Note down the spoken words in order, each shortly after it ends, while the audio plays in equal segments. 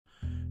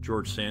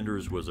George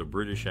Sanders was a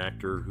British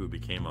actor who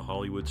became a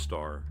Hollywood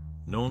star,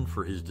 known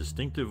for his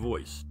distinctive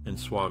voice and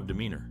suave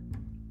demeanor.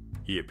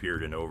 He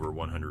appeared in over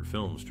 100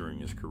 films during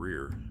his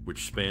career,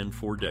 which spanned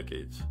 4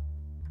 decades.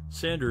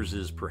 Sanders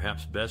is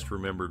perhaps best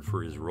remembered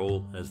for his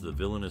role as the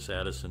villainous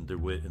Addison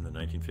DeWitt in the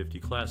 1950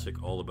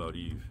 classic All About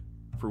Eve,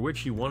 for which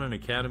he won an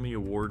Academy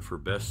Award for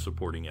Best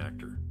Supporting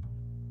Actor.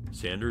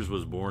 Sanders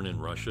was born in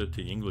Russia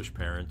to English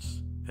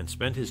parents and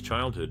spent his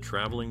childhood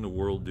traveling the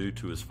world due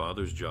to his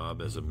father's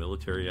job as a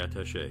military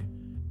attaché.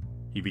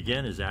 He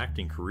began his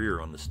acting career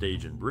on the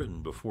stage in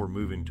Britain before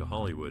moving to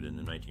Hollywood in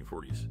the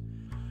 1940s.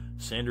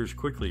 Sanders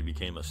quickly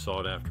became a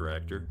sought-after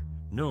actor,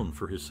 known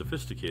for his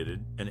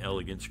sophisticated and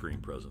elegant screen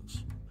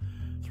presence.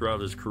 Throughout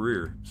his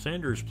career,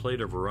 Sanders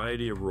played a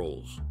variety of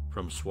roles,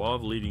 from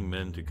suave leading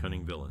men to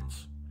cunning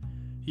villains.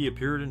 He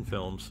appeared in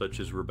films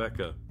such as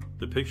Rebecca,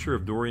 The Picture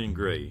of Dorian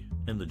Gray,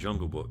 and The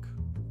Jungle Book.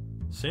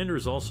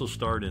 Sanders also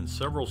starred in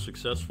several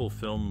successful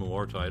film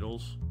noir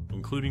titles,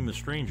 including The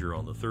Stranger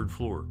on the Third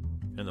Floor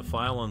and The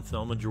File on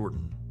Thelma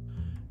Jordan.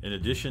 In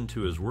addition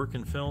to his work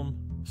in film,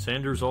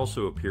 Sanders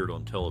also appeared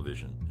on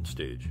television and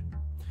stage.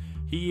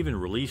 He even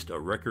released a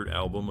record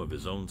album of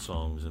his own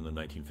songs in the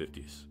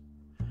 1950s.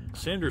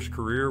 Sanders'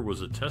 career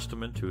was a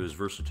testament to his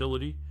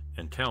versatility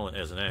and talent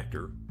as an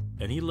actor,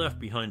 and he left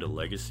behind a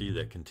legacy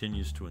that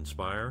continues to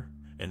inspire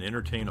and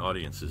entertain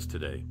audiences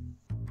today.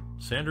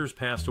 Sanders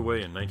passed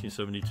away in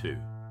 1972,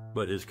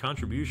 but his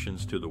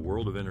contributions to the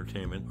world of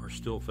entertainment are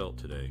still felt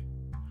today.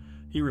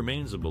 He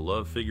remains a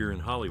beloved figure in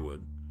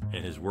Hollywood,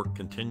 and his work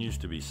continues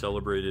to be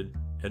celebrated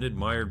and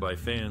admired by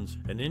fans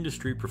and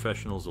industry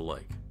professionals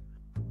alike.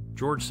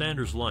 George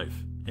Sanders' life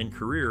and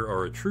career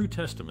are a true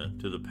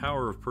testament to the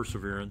power of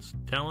perseverance,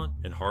 talent,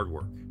 and hard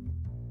work.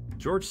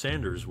 George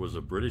Sanders was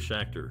a British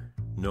actor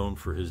known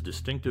for his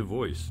distinctive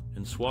voice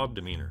and suave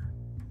demeanor.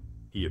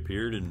 He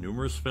appeared in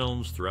numerous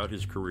films throughout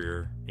his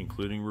career,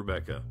 including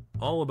Rebecca,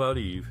 All About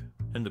Eve,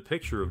 and The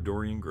Picture of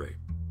Dorian Gray.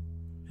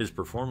 His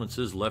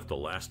performances left a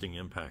lasting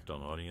impact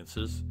on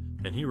audiences,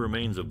 and he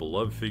remains a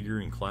beloved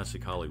figure in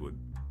classic Hollywood.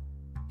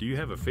 Do you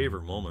have a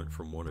favorite moment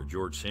from one of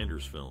George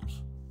Sanders'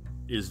 films?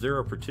 Is there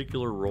a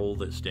particular role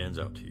that stands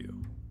out to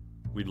you?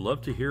 We'd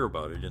love to hear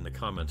about it in the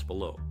comments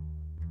below.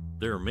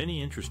 There are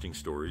many interesting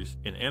stories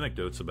and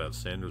anecdotes about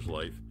Sanders'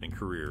 life and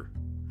career.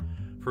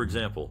 For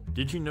example,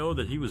 did you know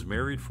that he was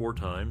married 4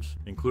 times,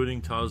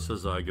 including Taz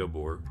Sazai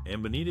Gabor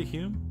and Benita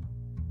Hume?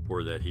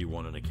 Or that he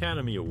won an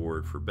Academy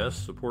Award for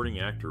Best Supporting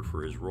Actor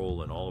for his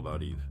role in All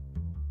About Eve?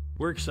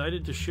 We're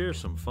excited to share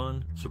some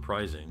fun,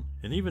 surprising,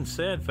 and even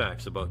sad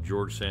facts about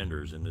George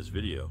Sanders in this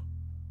video.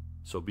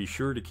 So be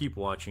sure to keep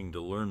watching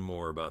to learn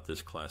more about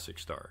this classic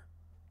star.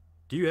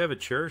 Do you have a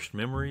cherished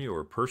memory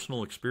or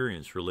personal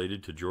experience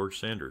related to George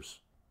Sanders?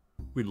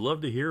 We'd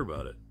love to hear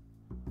about it.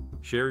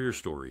 Share your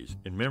stories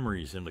and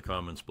memories in the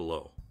comments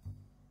below.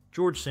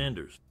 George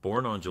Sanders,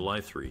 born on July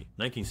 3,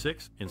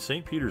 1906 in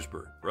St.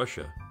 Petersburg,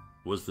 Russia,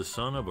 was the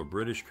son of a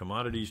British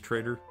commodities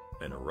trader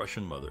and a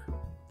Russian mother.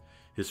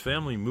 His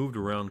family moved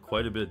around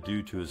quite a bit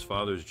due to his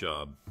father's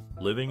job,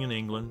 living in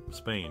England,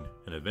 Spain,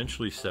 and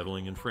eventually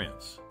settling in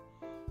France.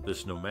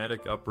 This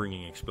nomadic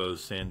upbringing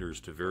exposed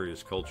Sanders to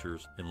various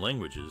cultures and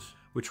languages,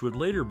 which would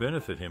later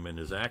benefit him in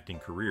his acting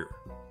career.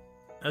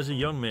 As a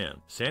young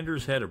man,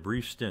 Sanders had a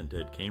brief stint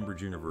at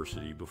Cambridge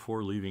University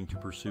before leaving to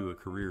pursue a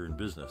career in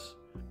business.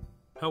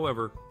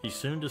 However, he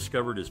soon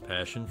discovered his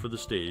passion for the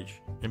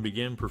stage and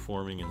began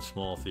performing in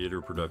small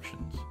theater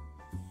productions.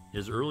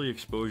 His early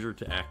exposure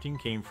to acting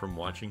came from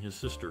watching his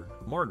sister,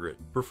 Margaret,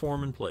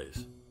 perform in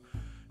plays.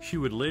 She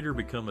would later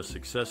become a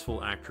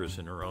successful actress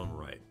in her own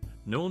right,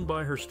 known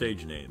by her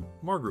stage name,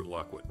 Margaret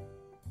Lockwood.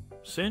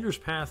 Sanders'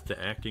 path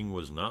to acting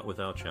was not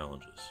without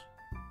challenges.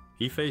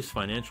 He faced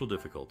financial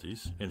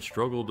difficulties and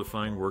struggled to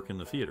find work in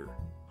the theater.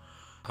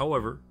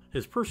 However,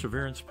 his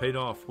perseverance paid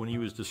off when he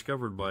was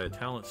discovered by a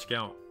talent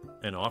scout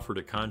and offered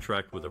a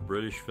contract with a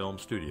British film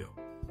studio.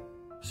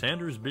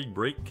 Sanders' big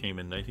break came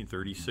in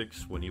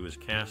 1936 when he was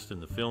cast in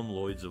the film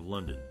Lloyds of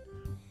London.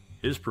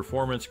 His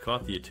performance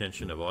caught the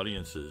attention of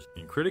audiences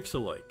and critics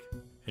alike,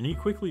 and he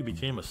quickly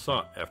became a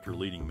sought-after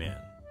leading man.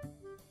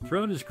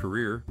 Throughout his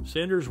career,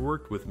 Sanders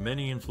worked with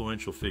many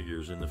influential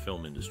figures in the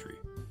film industry.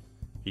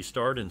 He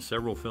starred in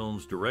several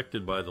films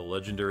directed by the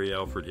legendary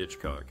Alfred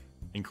Hitchcock,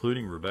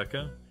 including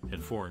Rebecca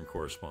and Foreign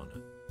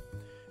Correspondent.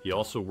 He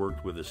also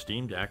worked with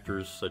esteemed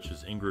actors such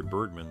as Ingrid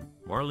Bergman,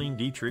 Marlene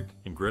Dietrich,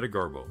 and Greta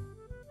Garbo.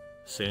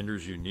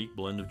 Sanders' unique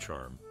blend of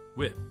charm,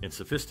 wit, and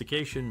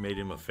sophistication made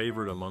him a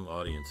favorite among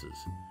audiences.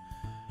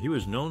 He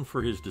was known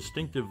for his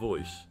distinctive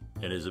voice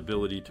and his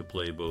ability to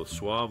play both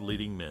suave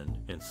leading men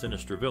and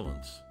sinister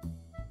villains.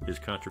 His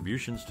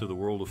contributions to the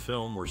world of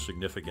film were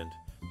significant,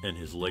 and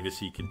his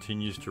legacy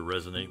continues to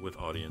resonate with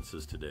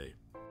audiences today.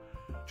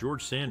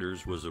 George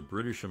Sanders was a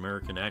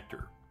British-American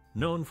actor,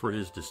 known for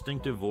his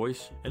distinctive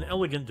voice and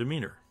elegant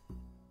demeanor.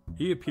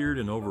 He appeared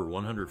in over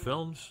 100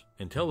 films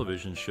and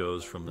television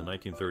shows from the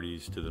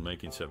 1930s to the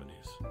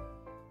 1970s.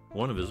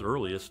 One of his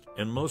earliest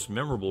and most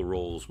memorable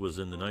roles was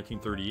in the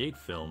 1938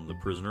 film The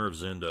Prisoner of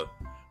Zenda,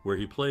 where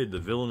he played the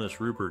villainous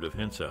Rupert of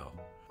Hentzau.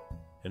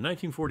 In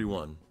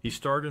 1941, he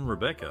starred in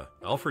Rebecca,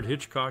 Alfred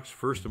Hitchcock's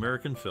first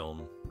American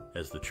film,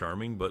 as the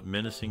charming but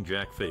menacing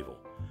Jack Fable.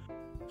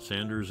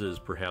 Sanders is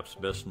perhaps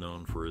best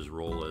known for his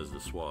role as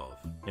the suave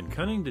and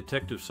cunning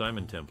detective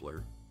Simon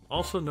Templar,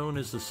 also known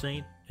as the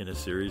Saint, in a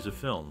series of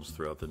films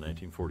throughout the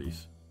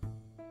 1940s.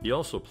 He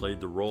also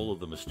played the role of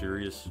the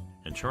mysterious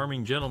and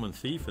charming gentleman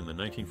thief in the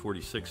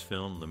 1946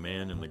 film The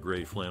Man in the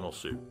Gray Flannel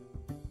Suit.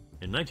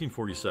 In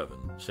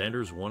 1947,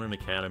 Sanders won an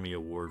Academy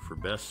Award for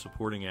Best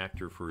Supporting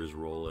Actor for his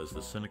role as the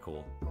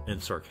cynical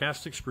and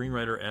sarcastic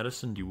screenwriter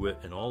Addison DeWitt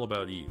in All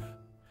About Eve.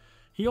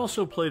 He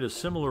also played a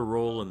similar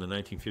role in the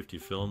 1950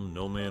 film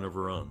No Man of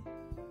Her Own.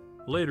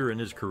 Later in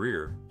his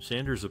career,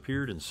 Sanders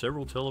appeared in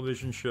several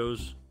television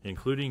shows,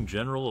 including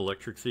General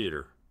Electric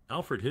Theater,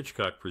 Alfred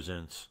Hitchcock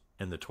Presents,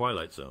 and The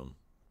Twilight Zone.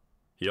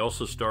 He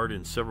also starred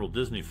in several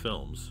Disney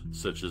films,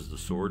 such as The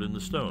Sword and the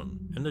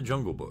Stone and The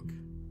Jungle Book.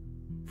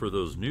 For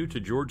those new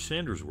to George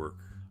Sanders' work,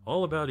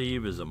 All About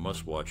Eve is a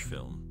must-watch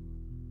film.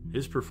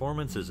 His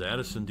performance as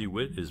Addison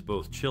DeWitt is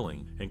both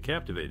chilling and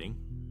captivating,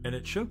 and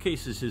it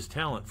showcases his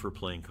talent for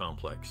playing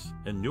complex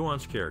and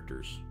nuanced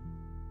characters.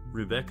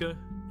 Rebecca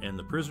and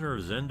The Prisoner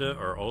of Zenda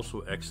are also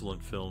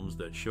excellent films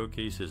that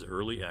showcase his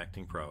early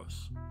acting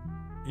prowess.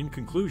 In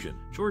conclusion,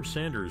 George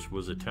Sanders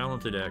was a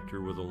talented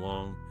actor with a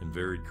long and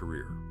varied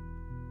career.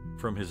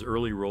 From his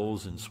early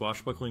roles in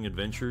swashbuckling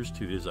adventures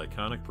to his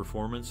iconic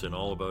performance in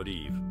All About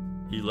Eve,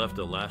 he left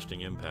a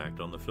lasting impact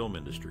on the film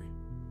industry.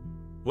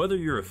 Whether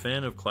you're a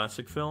fan of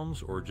classic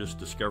films or just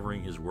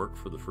discovering his work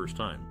for the first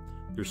time,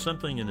 there's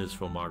something in his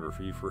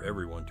filmography for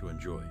everyone to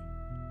enjoy.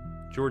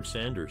 George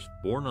Sanders,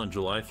 born on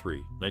July 3,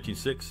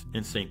 1906,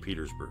 in St.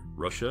 Petersburg,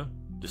 Russia,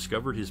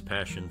 discovered his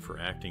passion for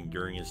acting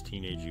during his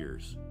teenage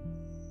years.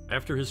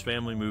 After his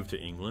family moved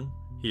to England,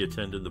 he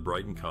attended the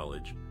Brighton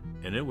College,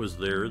 and it was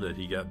there that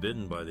he got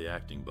bitten by the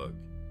acting bug.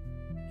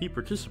 He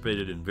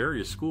participated in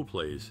various school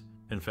plays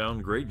and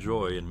found great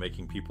joy in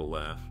making people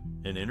laugh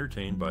and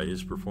entertained by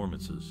his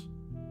performances.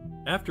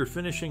 After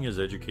finishing his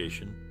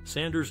education,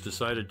 Sanders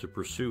decided to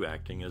pursue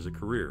acting as a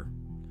career.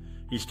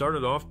 He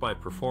started off by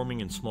performing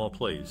in small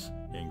plays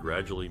and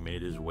gradually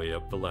made his way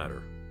up the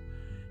ladder.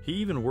 He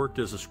even worked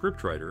as a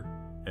scriptwriter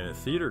and a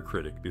theater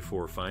critic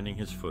before finding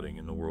his footing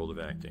in the world of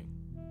acting.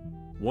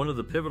 One of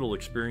the pivotal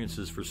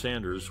experiences for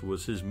Sanders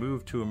was his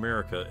move to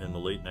America in the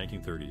late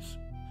 1930s.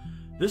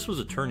 This was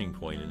a turning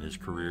point in his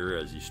career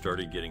as he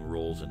started getting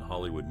roles in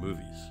Hollywood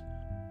movies.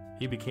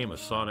 He became a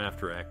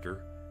sought-after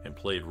actor and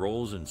played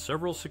roles in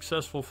several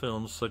successful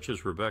films such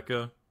as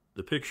Rebecca,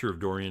 The Picture of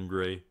Dorian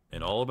Gray,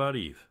 and All About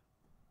Eve.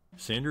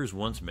 Sanders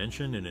once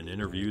mentioned in an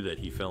interview that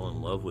he fell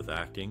in love with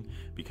acting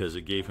because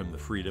it gave him the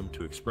freedom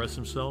to express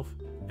himself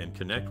and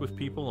connect with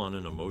people on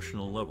an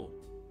emotional level.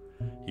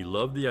 He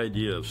loved the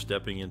idea of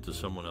stepping into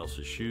someone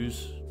else's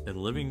shoes and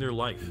living their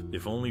life,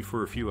 if only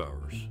for a few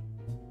hours.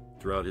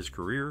 Throughout his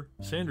career,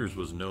 Sanders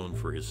was known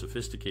for his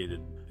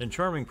sophisticated and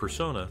charming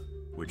persona,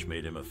 which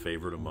made him a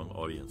favorite among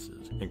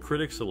audiences and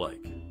critics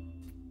alike.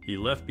 He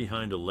left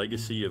behind a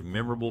legacy of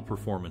memorable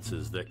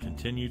performances that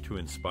continue to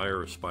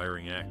inspire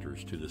aspiring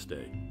actors to this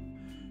day.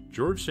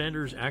 George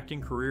Sanders'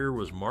 acting career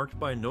was marked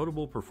by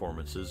notable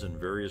performances in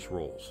various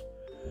roles.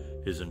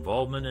 His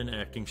involvement in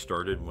acting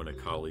started when a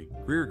colleague,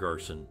 Greer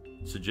Garson,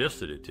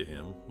 suggested it to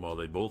him while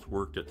they both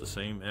worked at the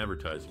same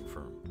advertising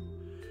firm.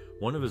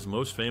 One of his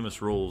most famous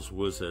roles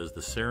was as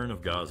the Sarin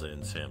of Gaza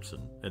in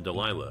Samson and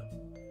Delilah.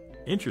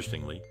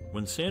 Interestingly,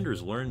 when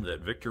Sanders learned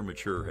that Victor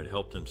Mature had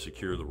helped him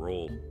secure the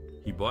role,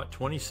 he bought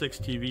 26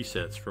 TV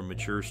sets from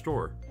Mature's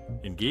store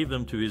and gave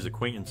them to his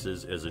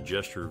acquaintances as a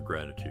gesture of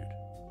gratitude.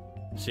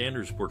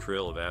 Sanders'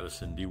 portrayal of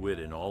Addison DeWitt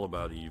in All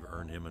About Eve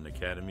earned him an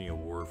Academy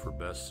Award for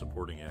Best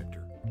Supporting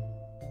Actor.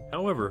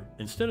 However,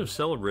 instead of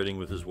celebrating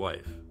with his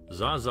wife,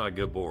 Zsa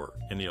Gabor,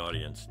 in the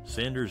audience,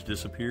 Sanders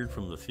disappeared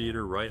from the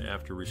theater right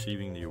after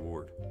receiving the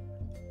award.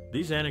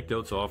 These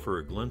anecdotes offer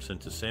a glimpse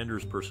into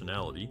Sanders'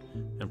 personality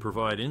and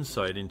provide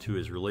insight into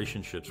his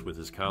relationships with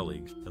his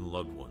colleagues and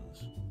loved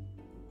ones.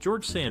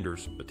 George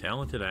Sanders, a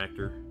talented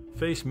actor,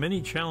 faced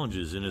many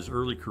challenges in his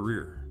early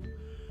career.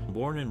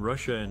 Born in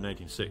Russia in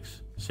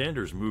 1906,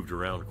 Sanders moved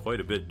around quite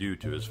a bit due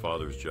to his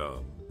father's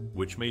job,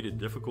 which made it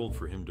difficult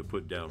for him to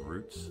put down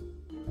roots.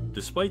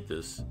 Despite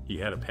this, he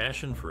had a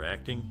passion for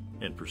acting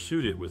and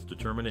pursued it with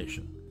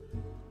determination.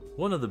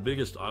 One of the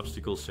biggest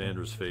obstacles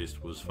Sanders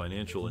faced was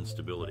financial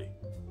instability.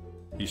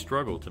 He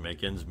struggled to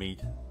make ends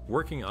meet,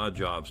 working odd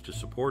jobs to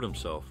support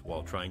himself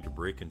while trying to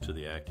break into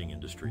the acting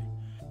industry.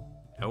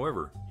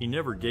 However, he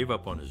never gave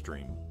up on his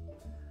dream.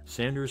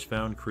 Sanders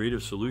found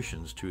creative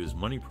solutions to his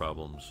money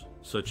problems,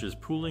 such as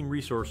pooling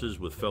resources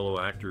with fellow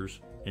actors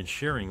and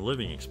sharing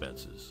living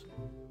expenses.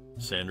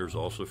 Sanders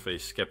also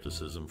faced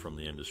skepticism from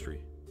the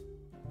industry.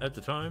 At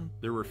the time,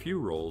 there were few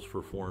roles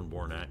for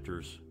foreign-born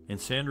actors,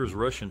 and Sanders'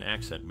 Russian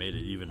accent made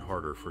it even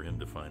harder for him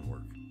to find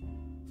work.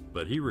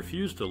 But he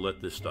refused to let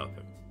this stop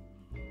him.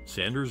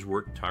 Sanders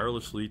worked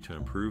tirelessly to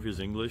improve his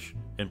English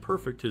and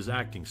perfect his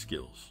acting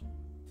skills.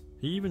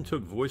 He even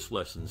took voice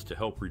lessons to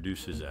help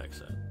reduce his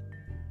accent.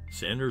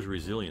 Sanders'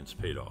 resilience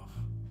paid off.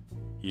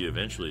 he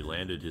eventually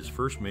landed his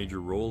first major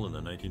role in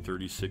the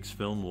 1936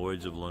 film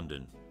Lloyds of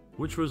London,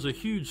 which was a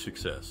huge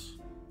success.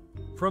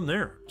 From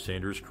there,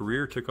 Sanders'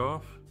 career took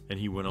off, and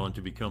he went on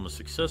to become a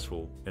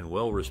successful and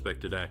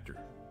well-respected actor.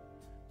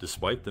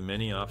 Despite the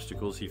many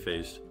obstacles he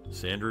faced,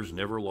 Sanders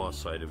never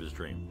lost sight of his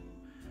dream.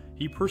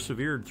 He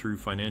persevered through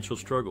financial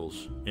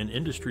struggles and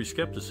industry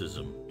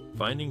skepticism,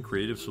 finding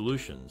creative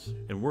solutions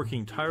and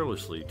working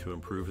tirelessly to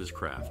improve his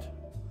craft.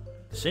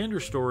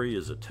 Sanders' story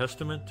is a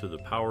testament to the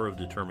power of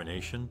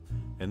determination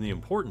and the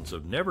importance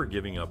of never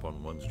giving up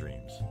on one's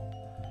dreams.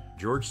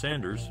 George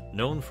Sanders,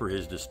 known for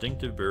his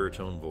distinctive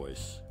baritone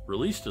voice,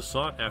 released a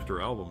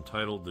sought-after album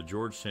titled The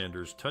George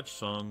Sanders Touch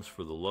Songs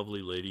for the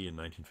Lovely Lady in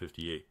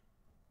 1958.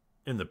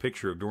 In The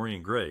Picture of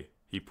Dorian Gray,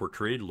 he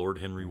portrayed Lord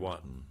Henry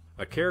Wotton,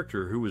 a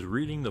character who was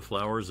reading The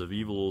Flowers of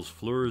Evil's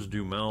Fleurs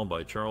du Mal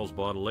by Charles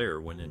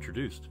Baudelaire when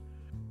introduced.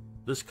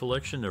 This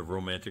collection of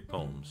romantic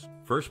poems,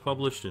 first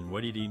published in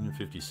Wedded Eden in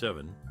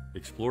 1957,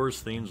 explores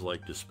themes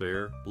like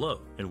despair,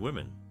 love, and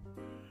women.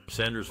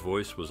 Sanders'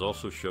 voice was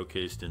also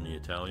showcased in the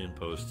Italian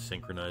Post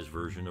synchronized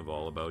version of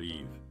All About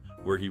Eve,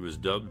 where he was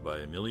dubbed by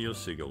Emilio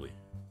Sigoli.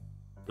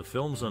 The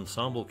film's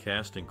ensemble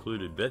cast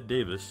included Bette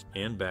Davis,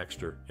 Anne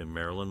Baxter, and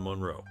Marilyn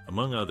Monroe,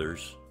 among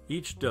others,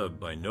 each dubbed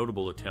by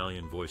notable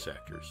Italian voice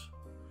actors.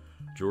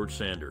 George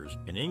Sanders,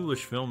 an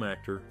English film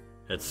actor,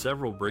 had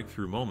several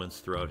breakthrough moments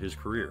throughout his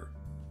career.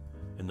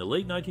 In the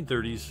late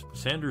 1930s,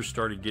 Sanders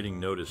started getting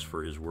noticed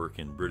for his work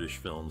in British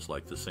films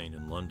like The Saint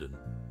in London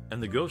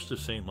and The Ghost of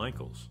St.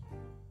 Michael's.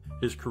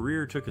 His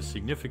career took a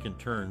significant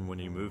turn when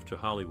he moved to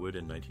Hollywood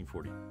in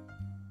 1940.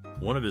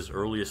 One of his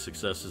earliest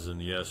successes in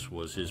the US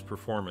was his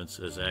performance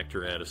as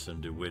actor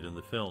Addison DeWitt in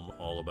the film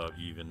All About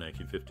Eve in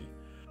 1950.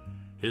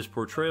 His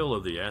portrayal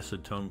of the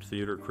acid-tongued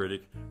theater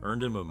critic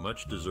earned him a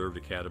much-deserved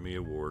Academy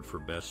Award for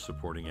Best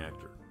Supporting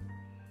Actor.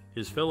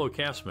 His fellow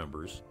cast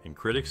members and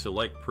critics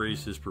alike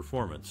praised his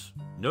performance,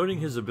 noting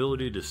his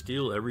ability to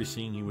steal every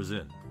scene he was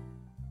in.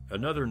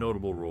 Another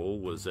notable role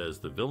was as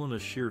the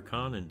villainous Shere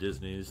Khan in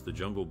Disney's The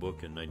Jungle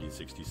Book in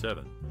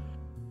 1967.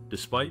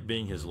 Despite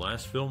being his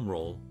last film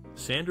role,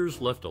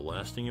 Sanders left a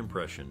lasting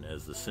impression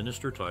as the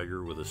sinister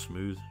tiger with a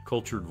smooth,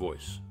 cultured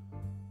voice.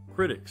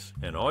 Critics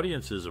and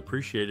audiences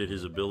appreciated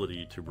his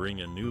ability to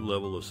bring a new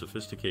level of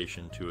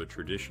sophistication to a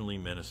traditionally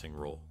menacing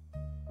role.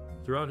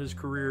 Throughout his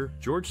career,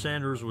 George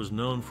Sanders was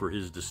known for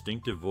his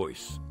distinctive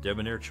voice,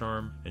 debonair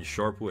charm, and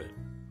sharp wit.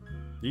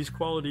 These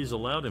qualities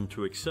allowed him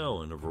to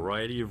excel in a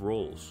variety of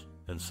roles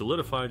and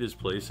solidified his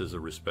place as a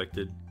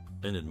respected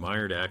and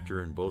admired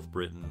actor in both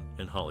Britain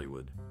and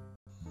Hollywood.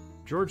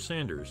 George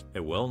Sanders,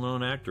 a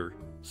well-known actor,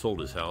 sold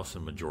his house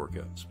in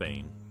Majorca,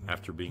 Spain,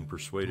 after being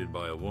persuaded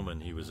by a woman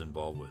he was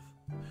involved with.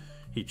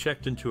 He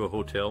checked into a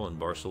hotel in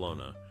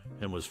Barcelona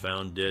and was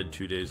found dead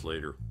 2 days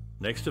later,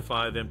 next to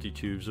 5 empty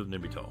tubes of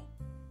Nibital.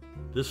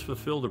 This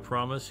fulfilled a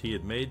promise he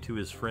had made to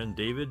his friend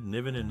David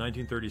Niven in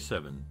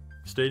 1937,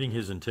 stating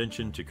his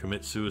intention to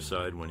commit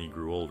suicide when he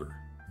grew older.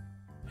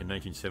 In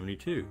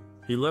 1972,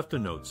 he left a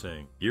note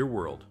saying, "Dear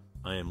world,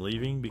 I am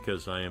leaving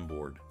because I am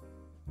bored.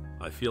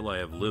 I feel I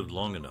have lived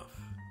long enough.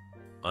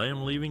 I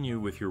am leaving you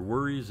with your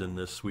worries in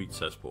this sweet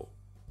cesspool.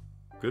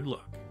 Good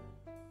luck."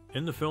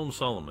 In the film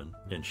Solomon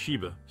and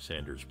Sheba,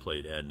 Sanders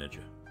played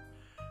Adonijah.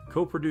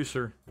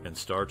 Co-producer and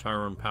star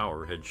Tyrone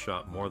Power had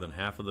shot more than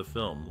half of the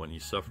film when he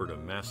suffered a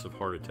massive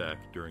heart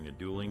attack during a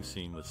dueling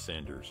scene with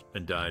Sanders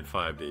and died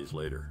 5 days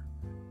later.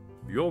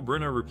 Yul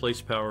Brynner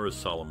replaced Power as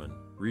Solomon,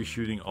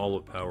 reshooting all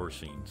of Power's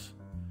scenes.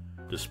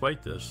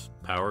 Despite this,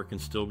 Power can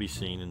still be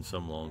seen in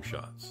some long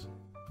shots.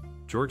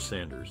 George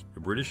Sanders,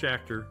 a British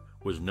actor,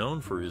 was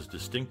known for his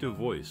distinctive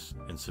voice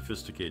and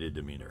sophisticated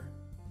demeanor.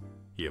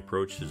 He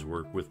approached his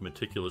work with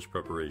meticulous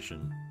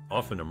preparation,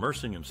 often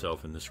immersing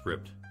himself in the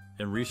script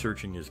and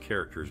researching his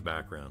character's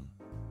background.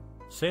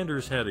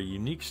 Sanders had a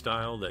unique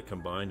style that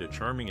combined a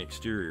charming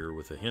exterior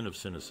with a hint of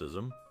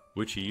cynicism,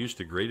 which he used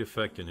to great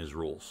effect in his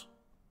roles.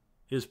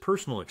 His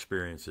personal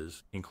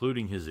experiences,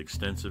 including his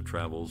extensive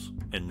travels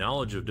and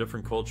knowledge of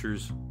different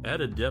cultures,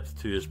 added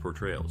depth to his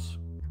portrayals.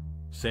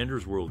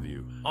 Sanders'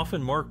 worldview,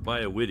 often marked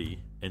by a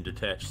witty and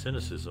detached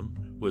cynicism,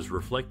 was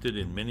reflected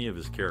in many of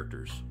his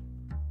characters.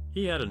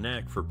 He had a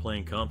knack for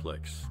playing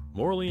complex,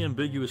 morally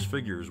ambiguous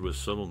figures with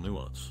subtle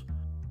nuance.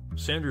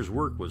 Sanders'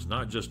 work was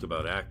not just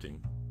about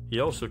acting, he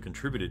also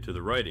contributed to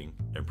the writing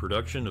and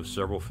production of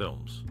several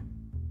films.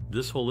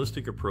 This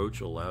holistic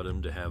approach allowed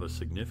him to have a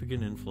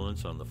significant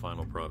influence on the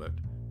final product,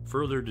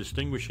 further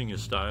distinguishing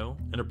his style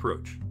and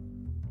approach.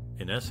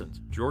 In essence,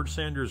 George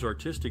Sanders'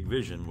 artistic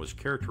vision was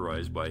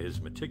characterized by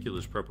his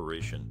meticulous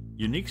preparation,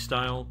 unique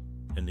style,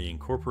 and the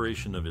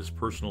incorporation of his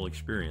personal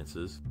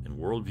experiences and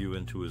worldview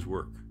into his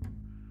work.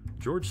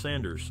 George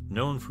Sanders,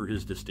 known for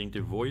his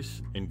distinctive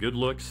voice and good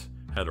looks,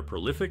 had a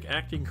prolific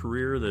acting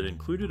career that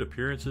included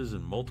appearances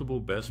in multiple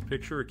Best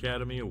Picture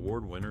Academy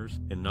Award winners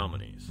and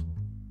nominees.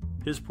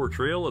 His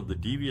portrayal of the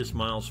devious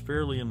Miles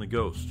Fairley in The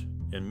Ghost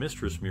and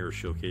Mistress Mirror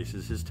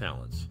showcases his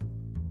talents.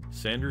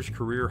 Sanders'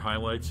 career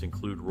highlights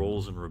include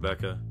roles in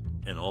Rebecca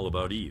and All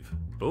About Eve,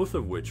 both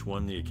of which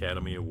won the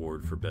Academy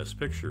Award for Best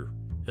Picture,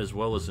 as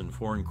well as in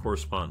Foreign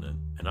Correspondent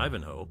and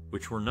Ivanhoe,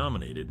 which were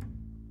nominated.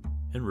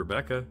 In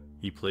Rebecca,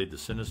 he played the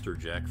sinister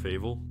Jack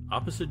Favel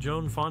opposite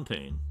Joan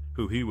Fontaine,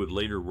 who he would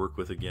later work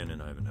with again in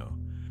Ivanhoe.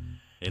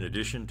 In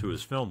addition to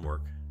his film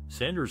work,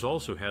 Sanders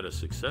also had a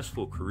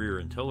successful career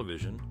in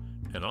television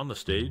and on the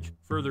stage,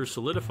 further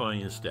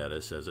solidifying his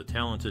status as a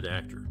talented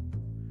actor.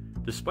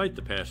 Despite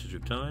the passage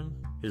of time,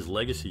 his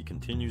legacy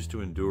continues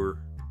to endure,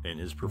 and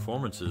his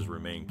performances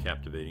remain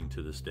captivating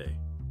to this day.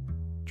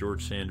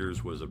 George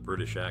Sanders was a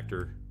British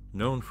actor,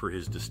 known for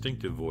his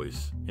distinctive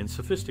voice and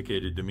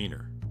sophisticated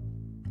demeanor.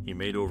 He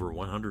made over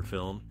 100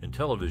 film and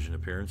television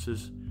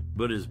appearances,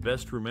 but is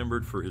best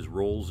remembered for his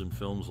roles in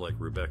films like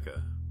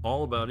Rebecca,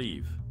 All About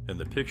Eve, and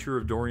The Picture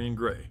of Dorian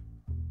Gray.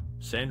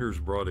 Sanders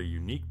brought a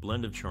unique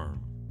blend of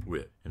charm,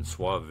 wit, and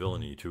suave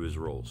villainy to his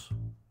roles.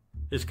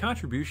 His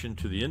contribution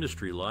to the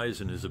industry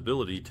lies in his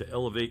ability to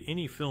elevate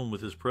any film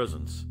with his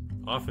presence,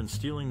 often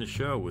stealing the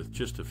show with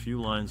just a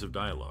few lines of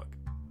dialogue.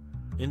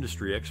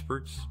 Industry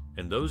experts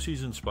and those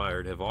he's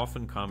inspired have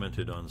often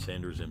commented on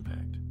Sanders'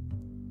 impact.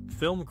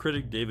 Film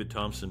critic David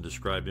Thompson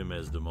described him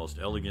as the most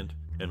elegant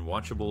and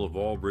watchable of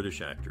all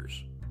British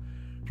actors.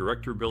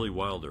 Director Billy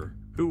Wilder,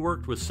 who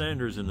worked with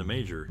Sanders in The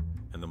Major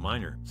and The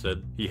Minor,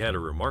 said he had a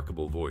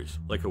remarkable voice,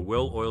 like a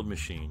well-oiled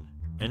machine,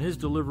 and his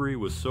delivery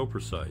was so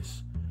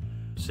precise.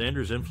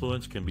 Sanders'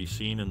 influence can be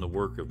seen in the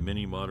work of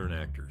many modern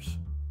actors.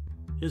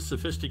 His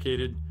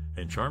sophisticated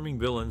and charming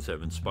villains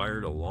have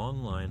inspired a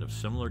long line of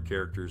similar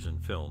characters in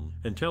film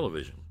and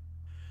television.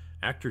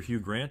 Actor Hugh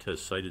Grant has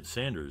cited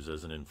Sanders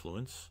as an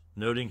influence,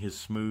 noting his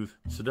smooth,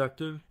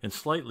 seductive, and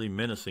slightly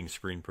menacing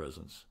screen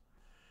presence.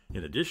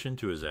 In addition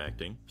to his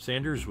acting,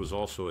 Sanders was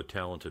also a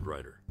talented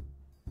writer.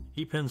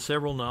 He penned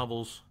several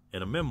novels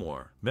and a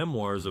memoir,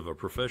 Memoirs of a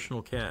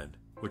Professional Cad,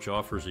 which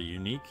offers a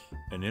unique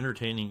and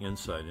entertaining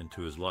insight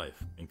into his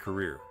life and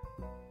career.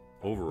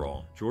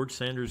 Overall, George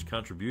Sanders'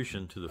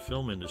 contribution to the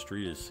film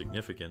industry is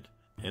significant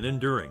and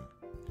enduring.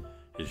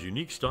 His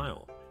unique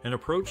style and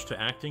approach to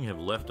acting have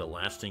left a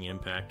lasting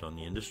impact on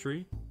the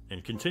industry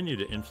and continue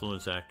to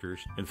influence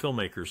actors and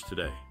filmmakers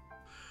today.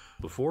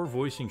 Before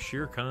voicing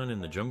Shere Khan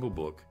in The Jungle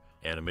Book,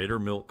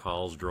 animator Milt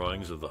Kahl's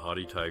drawings of the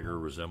haughty tiger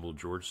resembled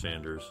George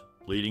Sanders,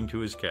 leading to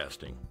his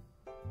casting.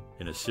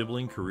 In a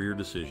sibling career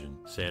decision,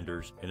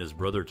 Sanders and his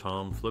brother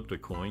Tom flipped a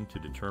coin to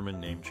determine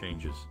name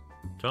changes.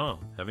 Tom,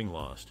 having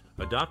lost,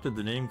 adopted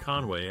the name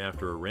Conway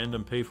after a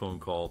random payphone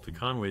call to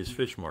Conway's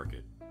Fish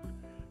Market.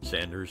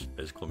 Sanders,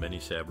 as Clementi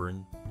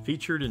Sabrin,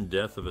 featured in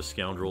Death of a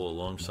Scoundrel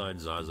alongside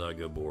Zsa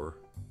Gabor,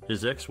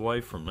 his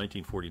ex-wife from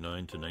 1949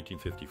 to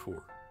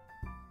 1954.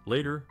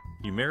 Later,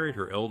 he married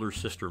her elder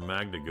sister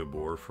Magda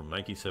Gabor from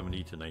 1970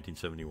 to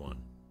 1971.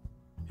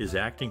 His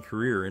acting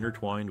career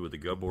intertwined with the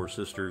Gabor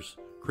sisters,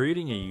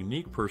 creating a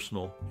unique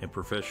personal and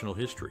professional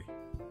history.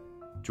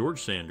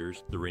 George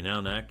Sanders, the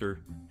renowned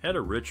actor, had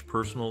a rich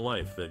personal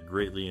life that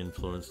greatly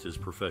influenced his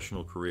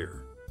professional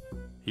career.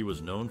 He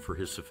was known for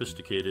his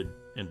sophisticated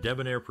and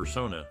debonair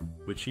persona,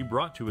 which he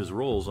brought to his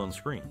roles on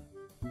screen.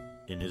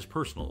 In his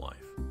personal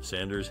life,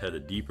 Sanders had a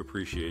deep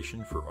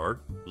appreciation for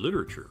art,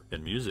 literature,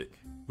 and music,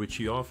 which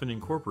he often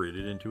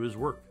incorporated into his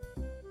work.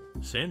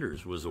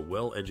 Sanders was a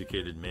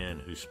well-educated man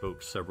who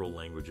spoke several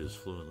languages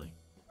fluently.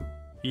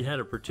 He had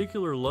a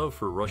particular love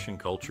for Russian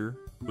culture,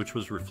 which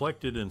was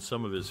reflected in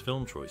some of his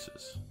film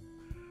choices.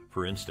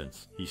 For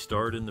instance, he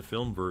starred in the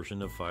film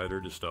version of Fyodor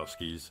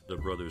Dostoevsky's The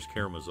Brothers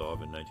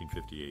Karamazov in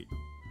 1958.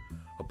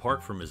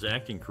 Apart from his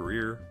acting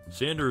career,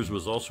 Sanders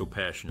was also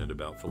passionate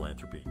about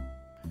philanthropy.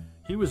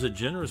 He was a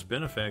generous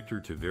benefactor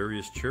to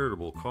various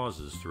charitable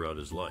causes throughout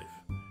his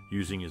life,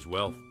 using his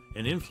wealth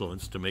and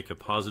influence to make a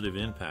positive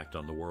impact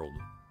on the world.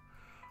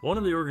 One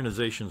of the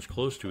organizations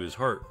close to his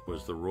heart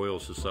was the Royal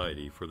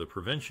Society for the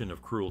Prevention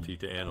of Cruelty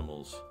to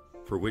Animals,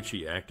 for which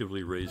he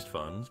actively raised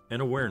funds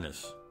and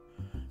awareness.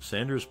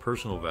 Sanders'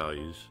 personal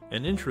values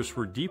and interests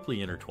were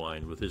deeply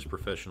intertwined with his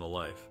professional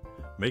life,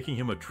 making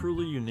him a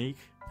truly unique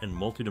and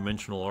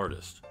multidimensional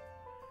artist.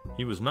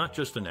 He was not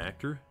just an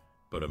actor,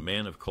 but a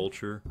man of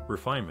culture,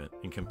 refinement,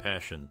 and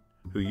compassion,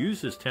 who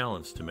used his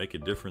talents to make a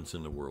difference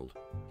in the world.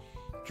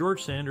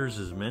 George Sanders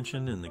is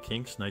mentioned in the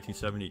Kinks'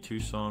 1972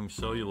 song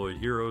Celluloid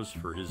Heroes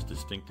for his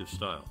distinctive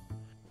style.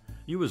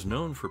 He was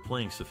known for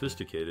playing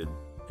sophisticated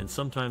and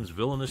sometimes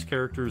villainous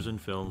characters in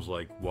films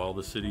like While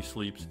the City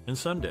Sleeps and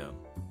Sundown.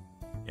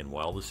 In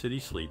While the City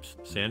Sleeps,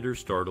 Sanders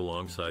starred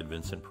alongside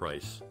Vincent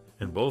Price,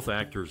 and both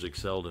actors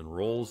excelled in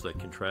roles that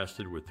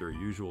contrasted with their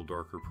usual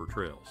darker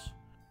portrayals.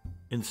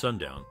 In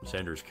Sundown,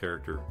 Sanders'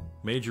 character,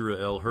 Major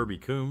L. Herbie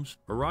Coombs,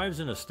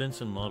 arrives in a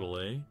Stinson Model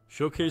A,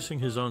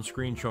 showcasing his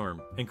on-screen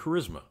charm and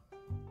charisma.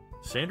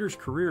 Sanders'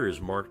 career is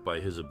marked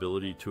by his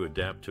ability to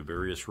adapt to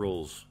various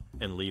roles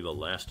and leave a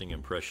lasting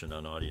impression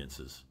on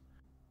audiences.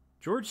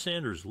 George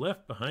Sanders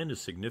left behind a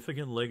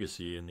significant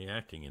legacy in the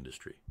acting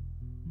industry.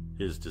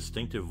 His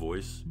distinctive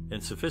voice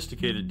and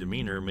sophisticated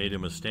demeanor made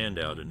him a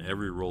standout in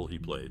every role he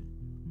played.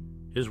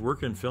 His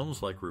work in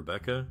films like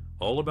Rebecca,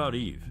 All About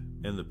Eve,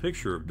 and The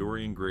Picture of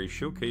Dorian Gray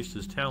showcased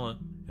his talent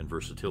and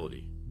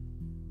versatility.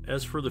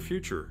 As for the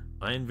future,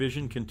 I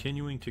envision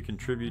continuing to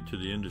contribute to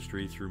the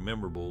industry through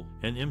memorable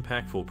and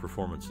impactful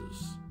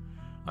performances.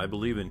 I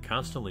believe in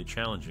constantly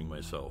challenging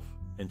myself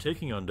and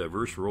taking on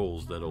diverse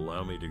roles that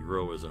allow me to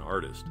grow as an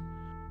artist.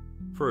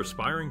 For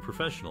aspiring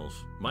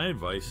professionals, my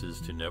advice is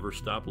to never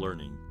stop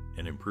learning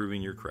and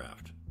improving your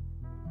craft.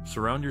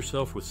 Surround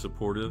yourself with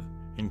supportive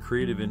and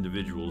creative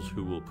individuals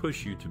who will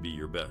push you to be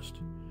your best.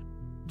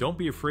 Don't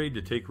be afraid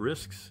to take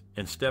risks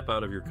and step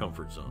out of your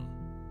comfort zone.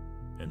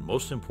 And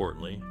most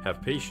importantly,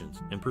 have patience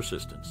and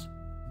persistence.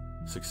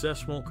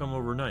 Success won't come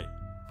overnight,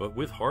 but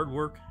with hard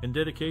work and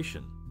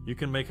dedication, you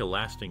can make a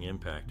lasting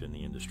impact in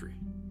the industry.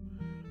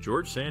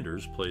 George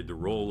Sanders played the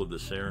role of the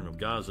Siren of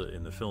Gaza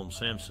in the film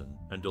Samson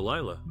and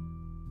Delilah.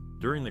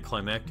 During the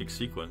climactic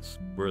sequence,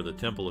 where the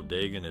Temple of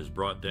Dagon is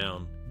brought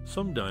down,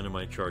 some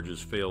dynamite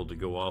charges failed to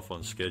go off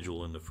on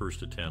schedule in the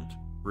first attempt,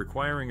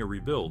 requiring a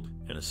rebuild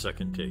and a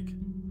second take.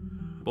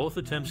 Both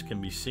attempts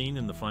can be seen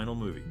in the final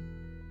movie.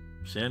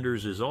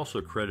 Sanders is also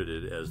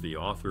credited as the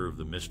author of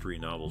the mystery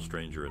novel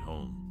Stranger at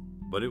Home,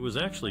 but it was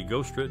actually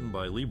ghostwritten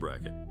by Lee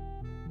Brackett.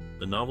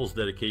 The novel's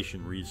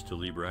dedication reads to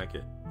Lee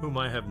Brackett, whom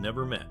I have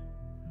never met.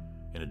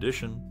 In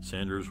addition,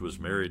 Sanders was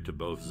married to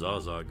both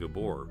Zaza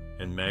Gabor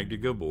and Magda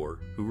Gabor,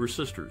 who were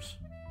sisters.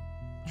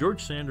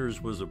 George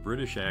Sanders was a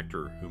British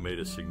actor who made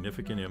a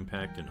significant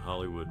impact in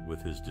Hollywood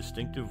with his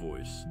distinctive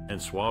voice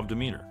and suave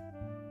demeanor.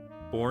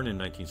 Born in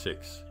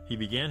 1906, he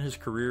began his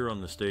career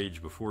on the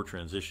stage before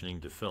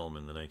transitioning to film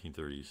in the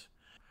 1930s.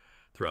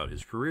 Throughout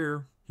his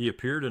career, he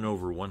appeared in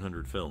over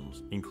 100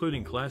 films,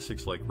 including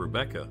classics like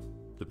Rebecca,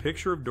 The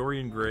Picture of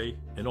Dorian Gray,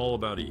 and All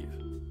About Eve.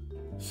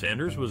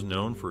 Sanders was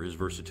known for his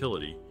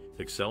versatility,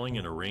 excelling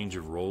in a range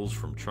of roles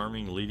from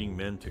charming leading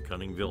men to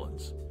cunning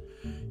villains.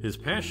 His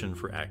passion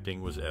for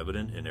acting was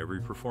evident in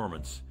every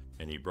performance,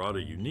 and he brought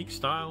a unique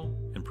style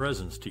and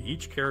presence to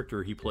each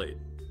character he played.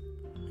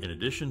 In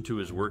addition to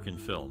his work in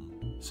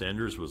film,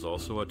 Sanders was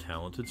also a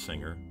talented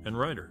singer and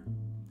writer.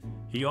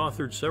 He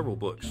authored several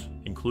books,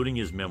 including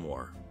his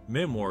memoir,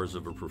 Memoirs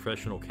of a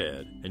Professional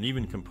Cad, and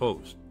even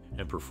composed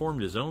and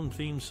performed his own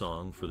theme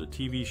song for the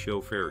TV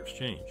show Fair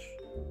Exchange.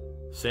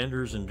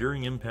 Sanders'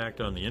 enduring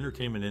impact on the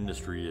entertainment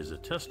industry is a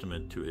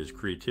testament to his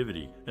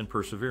creativity and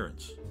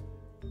perseverance.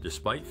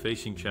 Despite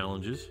facing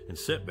challenges and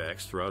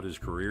setbacks throughout his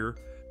career,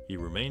 he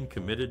remained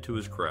committed to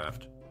his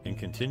craft and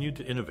continued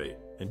to innovate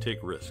and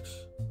take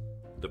risks.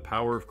 The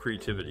power of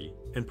creativity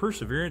and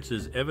perseverance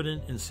is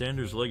evident in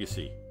Sanders'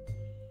 legacy.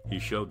 He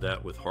showed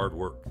that with hard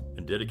work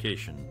and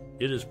dedication,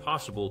 it is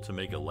possible to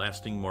make a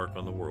lasting mark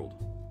on the world.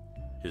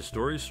 His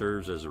story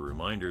serves as a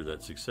reminder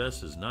that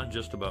success is not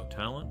just about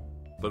talent,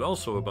 but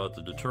also about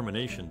the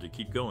determination to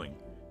keep going,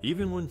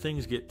 even when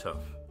things get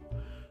tough.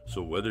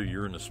 So whether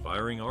you're an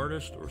aspiring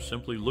artist or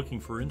simply looking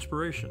for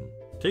inspiration,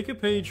 take a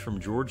page from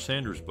George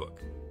Sanders'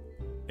 book.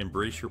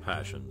 Embrace your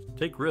passions,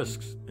 take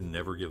risks, and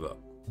never give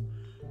up.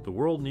 The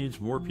world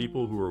needs more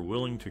people who are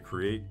willing to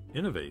create,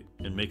 innovate,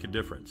 and make a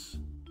difference.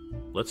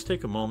 Let's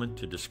take a moment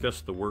to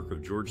discuss the work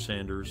of George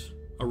Sanders,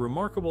 a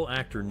remarkable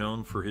actor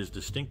known for his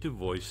distinctive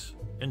voice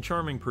and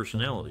charming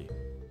personality.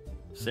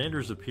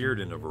 Sanders appeared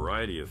in a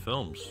variety of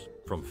films,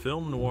 from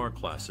film noir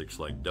classics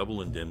like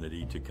Double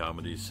Indemnity to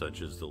comedies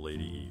such as The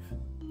Lady Eve.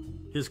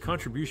 His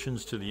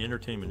contributions to the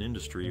entertainment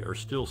industry are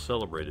still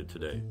celebrated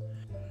today.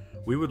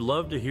 We would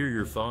love to hear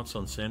your thoughts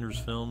on Sanders'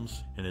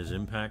 films and his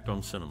impact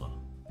on cinema.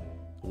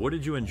 What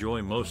did you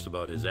enjoy most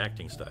about his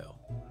acting style?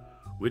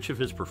 Which of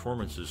his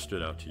performances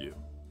stood out to you?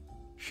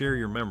 Share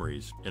your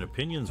memories and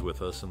opinions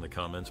with us in the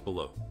comments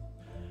below.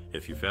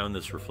 If you found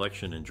this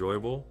reflection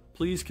enjoyable,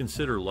 please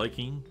consider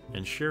liking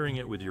and sharing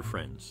it with your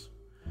friends.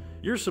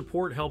 Your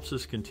support helps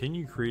us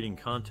continue creating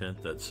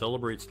content that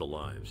celebrates the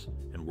lives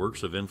and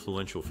works of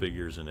influential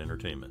figures in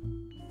entertainment.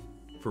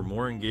 For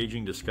more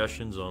engaging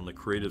discussions on the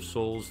creative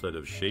souls that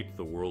have shaped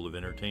the world of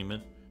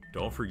entertainment,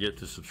 don't forget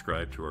to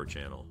subscribe to our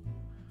channel.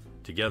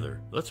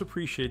 Together, let's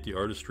appreciate the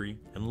artistry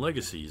and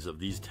legacies of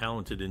these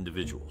talented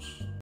individuals.